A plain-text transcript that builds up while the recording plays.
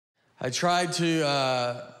I tried to,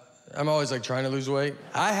 I'm always like trying to lose weight.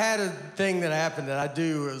 I had a thing that happened that I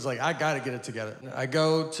do. It was like, I gotta get it together. I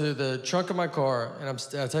go to the trunk of my car and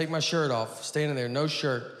I take my shirt off, standing there, no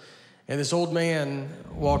shirt. And this old man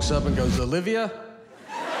walks up and goes, Olivia?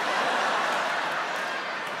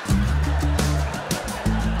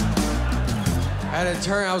 I had to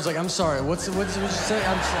turn, I was like, I'm sorry, what did you say?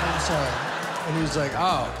 I'm sorry. And he was like,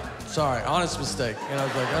 oh, sorry, honest mistake. And I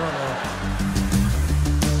was like, I don't know.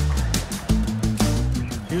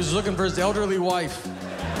 He was looking for his elderly wife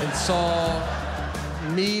and saw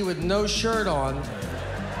me with no shirt on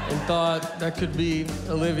and thought that could be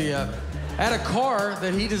Olivia. I had a car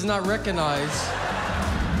that he does not recognize.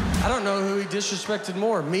 I don't know who he disrespected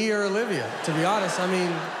more, me or Olivia, to be honest. I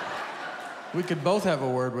mean, we could both have a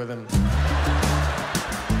word with him.